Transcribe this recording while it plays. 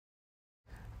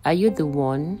Are You the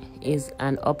One is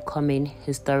an upcoming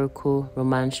historical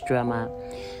romance drama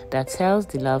that tells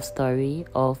the love story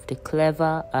of the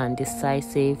clever and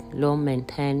decisive Lo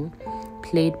Menten,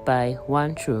 played by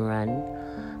Churan,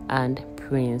 and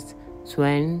Prince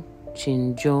Tuen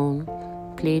Chinjong,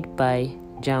 played by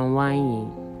Zhang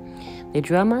Wangyi. The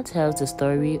drama tells the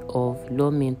story of Lo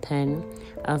Menten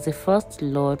as the first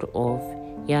lord of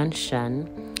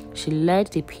Yanshan. She led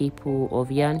the people of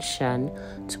Yanshan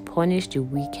to punish the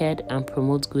wicked and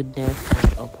promote goodness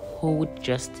and uphold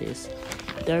justice.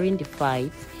 During the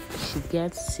fight, she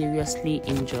gets seriously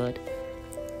injured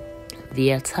by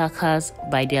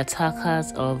the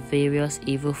attackers of various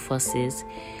evil forces.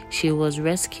 She was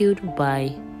rescued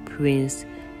by Prince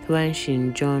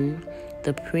Tuanshinjon,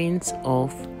 the Prince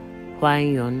of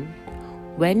Huaiyun.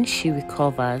 When she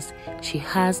recovers, she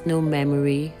has no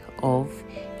memory of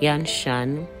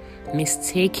Yanshan,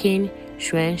 mistaking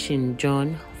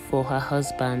Xuanxinzhong for her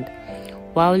husband.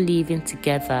 While living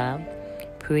together,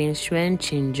 Prince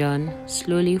Xuanxinzhong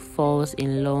slowly falls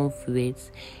in love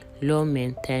with Lo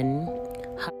Menten,